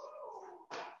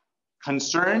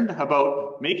concerned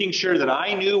about making sure that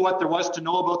I knew what there was to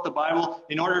know about the Bible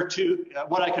in order to,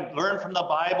 what I could learn from the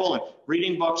Bible and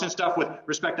reading books and stuff with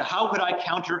respect to how could I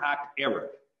counteract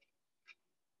error.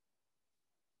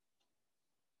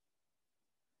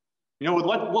 With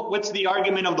what's the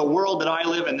argument of the world that I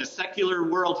live in, the secular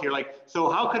world here? So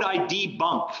how could I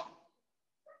debunk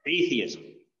atheism?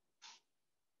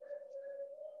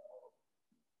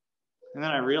 And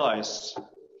then I realized,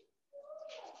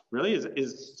 really,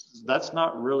 is that's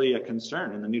not really a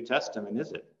concern in the New Testament,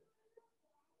 is it?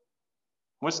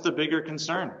 What's the bigger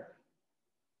concern?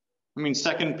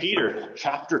 2 Peter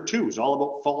chapter 2 is all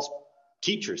about false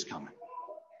teachers coming.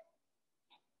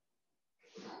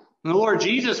 And the Lord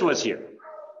Jesus was here.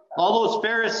 All those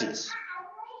Pharisees.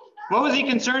 What was he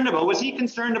concerned about? Was he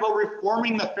concerned about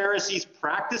reforming the Pharisees'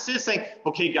 practices, saying,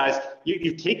 okay, guys,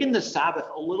 you've taken the Sabbath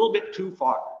a little bit too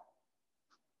far.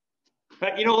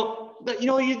 But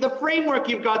the framework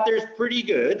you've got there is pretty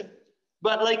good,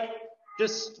 but like,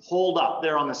 just hold up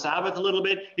there on the Sabbath a little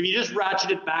bit. If you just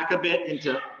ratchet it back a bit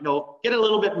into, get a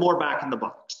little bit more back in the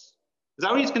box. Is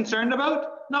that what he's concerned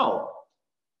about? No.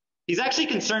 He's actually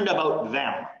concerned about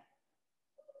them.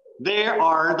 They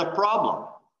are the problem.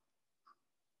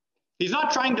 He's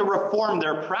not trying to reform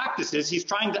their practices. He's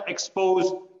trying to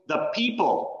expose the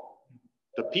people.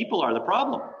 The people are the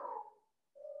problem.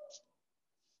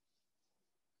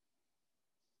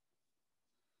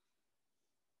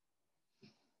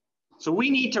 So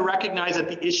we need to recognize that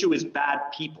the issue is bad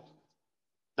people.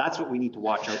 That's what we need to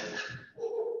watch out for.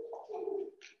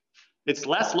 It's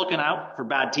less looking out for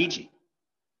bad teaching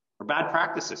or bad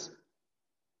practices.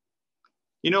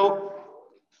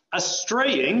 A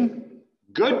straying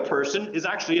good person is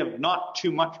actually of not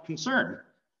too much concern.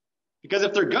 Because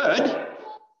if they're good,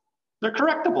 they're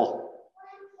correctable.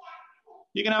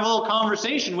 You can have a little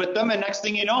conversation with them, and next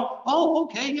thing you know, oh,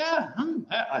 okay, yeah,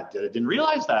 I didn't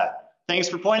realize that. Thanks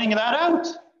for pointing that out.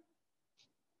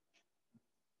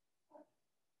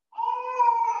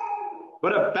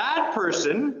 But a bad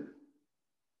person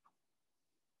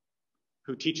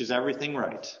who teaches everything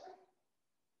right,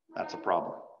 that's a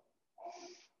problem.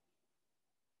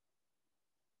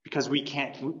 Because we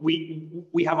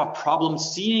have a problem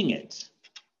seeing it.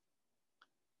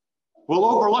 We'll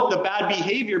overlook the bad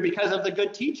behavior because of the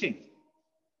good teaching.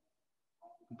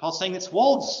 And Paul's saying it's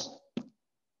wolves.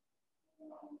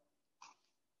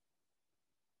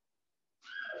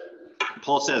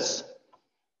 Paul says,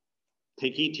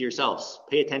 take heed to yourselves.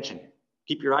 Pay attention.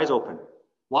 Keep your eyes open.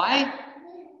 Why?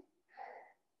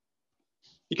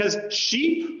 Because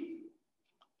sheep,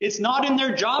 it's not in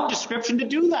their job description to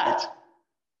do that.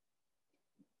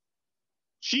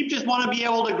 Sheep just want to be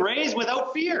able to graze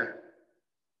without fear.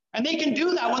 And they can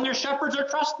do that when their shepherds are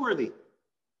trustworthy.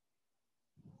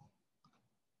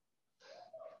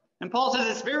 And Paul says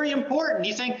it's very important.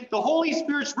 He's saying the Holy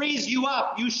Spirit's raised you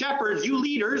up, you shepherds, you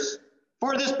leaders,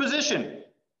 for this position,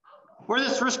 for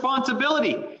this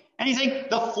responsibility. And he's saying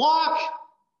the flock,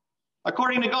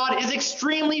 according to God, is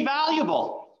extremely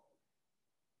valuable.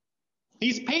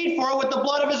 He's paid for it with the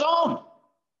blood of his own.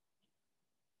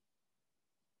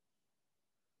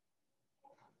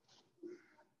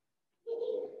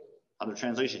 Other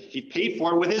translation, he paid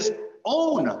for it with his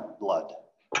own blood.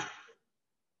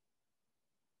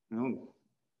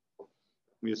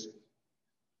 We just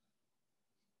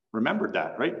remembered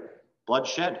that, right? Blood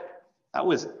shed. That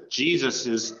was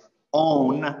Jesus's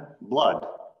own blood.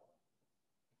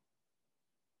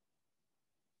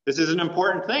 This is an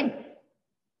important thing.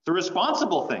 It's a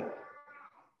responsible thing.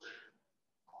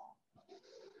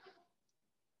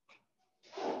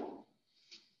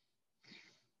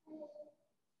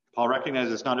 Paul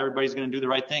recognizes not everybody's going to do the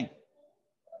right thing.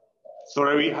 So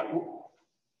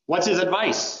what's his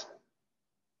advice?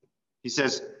 He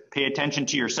says, pay attention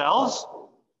to yourselves,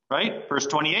 right? Verse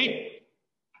 28.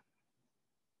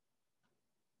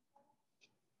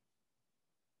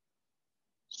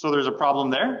 So there's a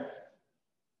problem there.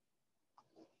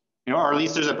 Or at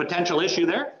least there's a potential issue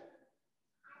there.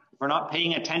 If we're not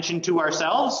paying attention to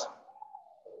ourselves,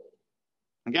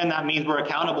 again, that means we're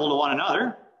accountable to one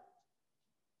another.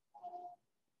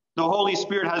 The Holy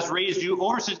Spirit has raised you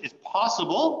overseers. It's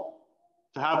possible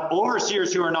to have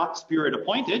overseers who are not Spirit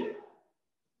appointed.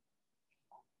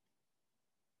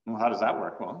 Well, how does that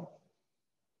work? Well,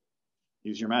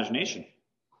 use your imagination.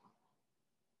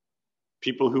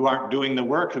 People who aren't doing the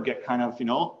work, who get kind of,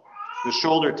 the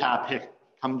shoulder tap, hey,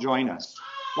 come join us.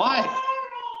 Why?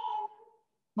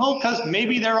 Well, because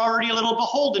maybe they're already a little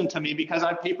beholden to me because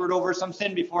I've papered over some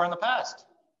sin before in the past.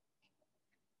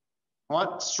 I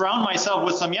want to surround myself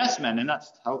with some yes men, and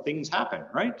that's how things happen,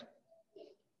 right?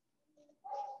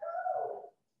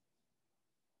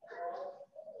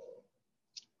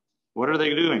 What are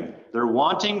they doing? They're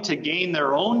wanting to gain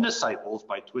their own disciples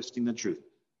by twisting the truth.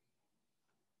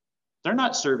 They're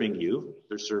not serving you,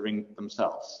 they're serving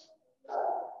themselves.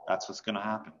 That's what's going to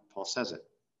happen. Paul says it.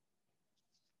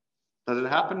 Does it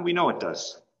happen? We know it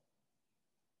does.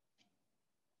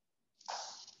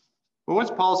 Well,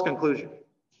 what's Paul's conclusion?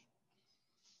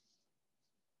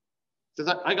 He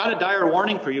says, I got a dire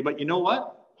warning for you, but you know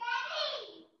what?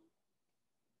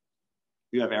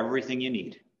 You have everything you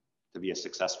need to be a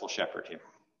successful shepherd here.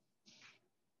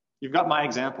 You've got my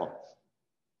example.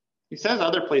 He says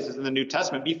other places in the New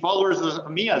Testament, be followers of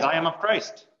me as I am of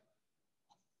Christ.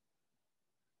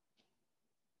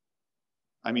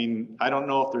 I don't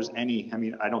know if there's any,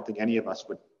 I don't think any of us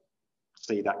would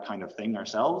say that kind of thing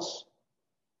ourselves.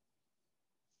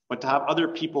 But to have other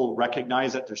people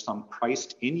recognize that there's some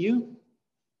Christ in you,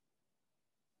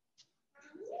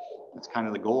 that's kind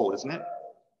of the goal, isn't it?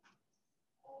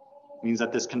 It means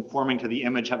that this conforming to the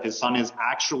image of his Son is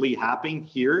actually happening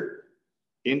here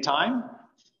in time.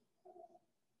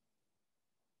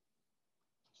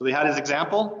 So they had his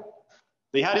example.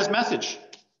 They had his message.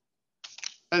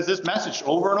 As this message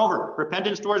over and over.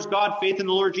 Repentance towards God, faith in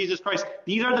the Lord Jesus Christ.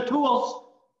 These are the tools.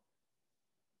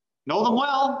 Know them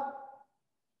well.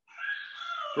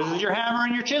 This is your hammer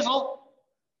and your chisel.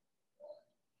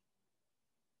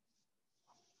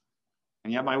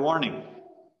 And yet my warning.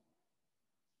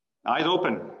 Eyes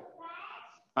open.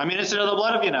 I'm innocent of the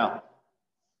blood of you now.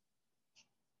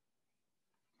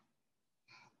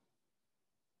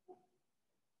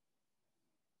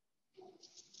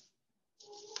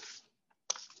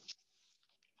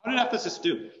 How did Ephesus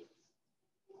do?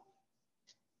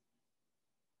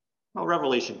 Well,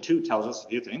 Revelation 2 tells us a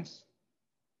few things.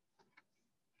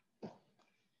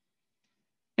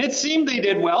 It seemed they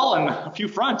did well on a few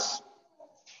fronts,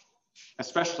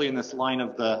 especially in this line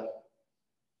of the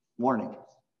warning.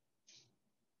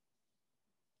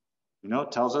 You know,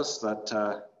 it tells us that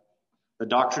the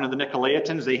doctrine of the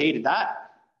Nicolaitans, they hated that.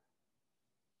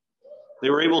 They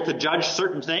were able to judge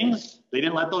certain things. They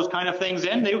didn't let those kind of things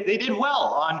in. They did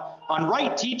well on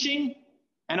right teaching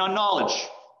and on knowledge.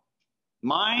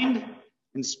 Mind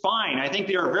and spine, I think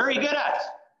they are very good at.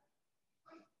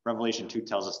 Revelation 2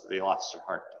 tells us that they lost their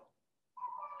heart.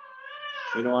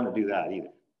 They don't want to do that either.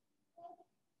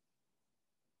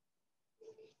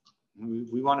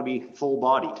 We want to be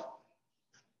full-bodied,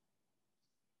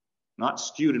 not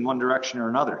skewed in one direction or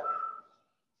another.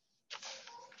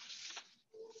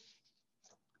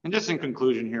 And just in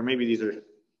conclusion here, maybe these are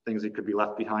things that could be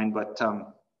left behind, but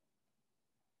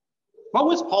what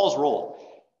was Paul's role?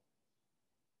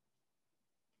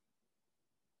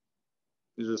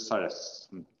 These are sort of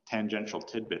some tangential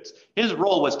tidbits. His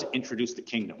role was to introduce the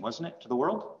kingdom, wasn't it, to the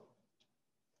world?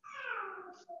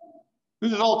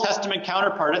 Who's his Old Testament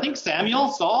counterpart? I think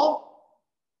Samuel, Saul,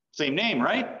 same name,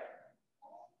 right?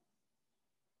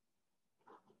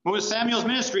 What was Samuel's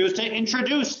ministry? It was to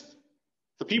introduce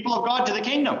the people of God to the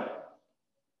kingdom.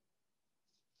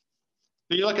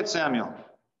 So you look at Samuel.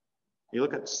 You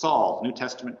look at Saul, New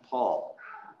Testament Paul.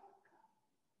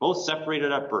 Both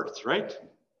separated at birth, right?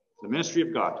 The ministry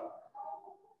of God.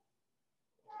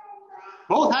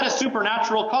 Both had a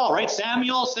supernatural call, right?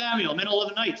 Samuel, Samuel, middle of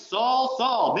the night. Saul,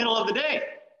 Saul, middle of the day.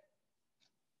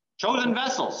 Chosen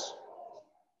vessels.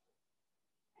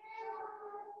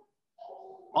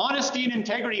 Honesty and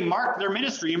integrity marked their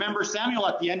ministry. Remember, Samuel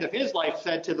at the end of his life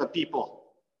said to the people,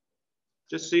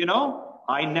 just so you know,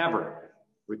 I never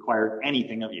required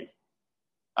anything of you.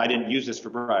 I didn't use this for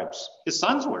bribes. His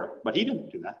sons were, but he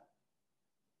didn't do that.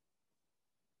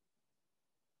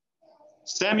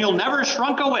 Samuel never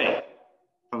shrunk away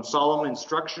from solemn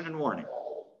instruction and warning.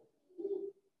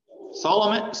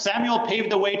 Samuel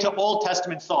paved the way to Old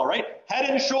Testament Saul, right? Head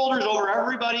and shoulders over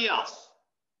everybody else.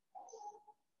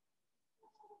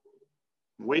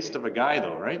 Waste of a guy,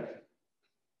 though, right?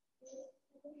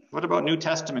 What about New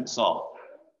Testament Saul?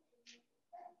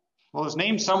 Well, his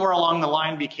name somewhere along the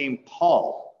line became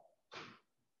Paul.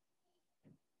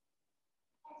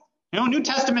 You know, New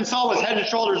Testament Saul was head and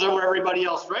shoulders over everybody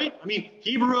else, right? I mean,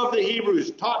 Hebrew of the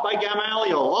Hebrews, taught by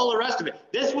Gamaliel, all the rest of it.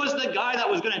 This was the guy that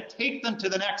was going to take them to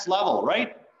the next level,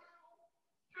 right?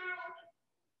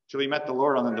 So he met the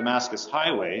Lord on the Damascus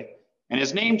highway, and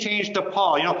his name changed to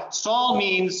Paul. You know, Saul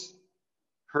means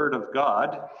heard of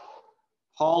God.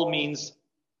 Paul means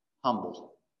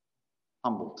humble,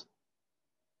 humbled.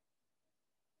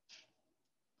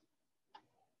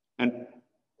 And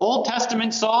Old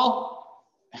Testament Saul,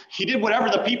 he did whatever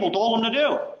the people told him to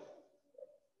do.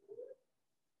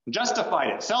 Justified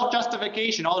it,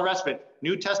 self-justification, all the rest of it.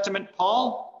 New Testament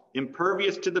Paul,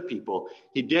 impervious to the people.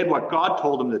 He did what God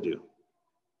told him to do.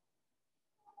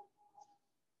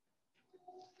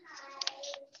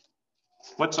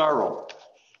 What's our role?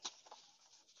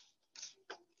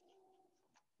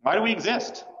 Why do we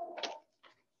exist?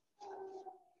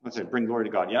 Let's say, bring glory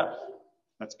to God. Yeah,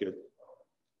 that's good.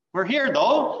 We're here,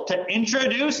 though, to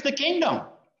introduce the kingdom.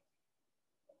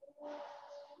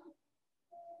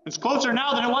 It's closer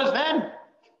now than it was then.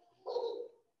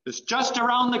 It's just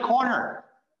around the corner.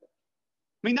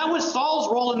 I mean, that was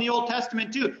Saul's role in the Old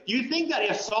Testament, too. Do you think that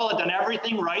if Saul had done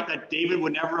everything right, that David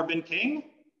would never have been king?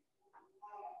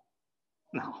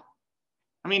 No.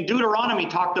 I mean, Deuteronomy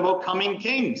talked about coming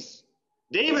kings.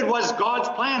 David was God's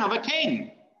plan of a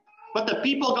king. But the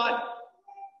people got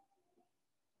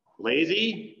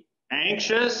lazy,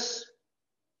 anxious,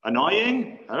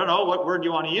 annoying. I don't know what word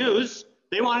you want to use.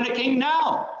 They wanted a king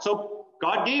now. So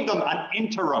God gave them an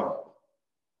interim,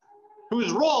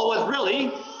 whose role was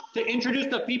really to introduce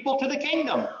the people to the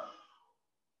kingdom.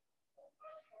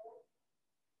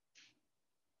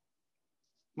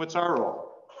 What's our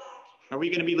role? Are we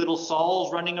going to be little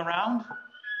Sauls running around,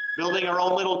 building our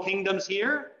own little kingdoms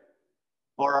here?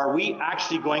 Or are we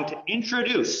actually going to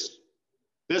introduce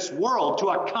this world to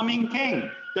a coming king,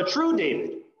 the true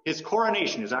David? His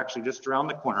coronation is actually just around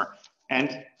the corner.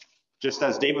 And just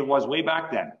as David was way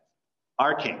back then,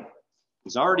 our king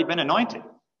has already been anointed.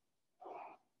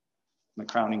 The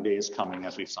crowning day is coming,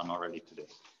 as we've sung already today.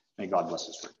 May God bless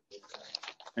his word.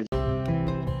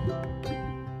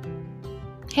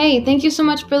 Hey, thank you so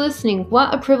much for listening.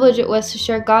 What a privilege it was to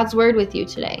share God's word with you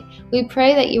today. We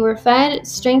pray that you were fed,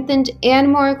 strengthened,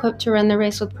 and more equipped to run the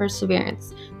race with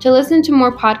perseverance. To listen to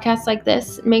more podcasts like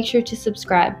this, make sure to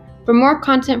subscribe. For more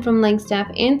content from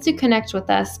Langstaff and to connect with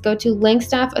us, go to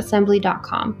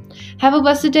langstaffassembly.com. Have a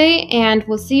blessed day, and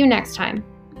we'll see you next time.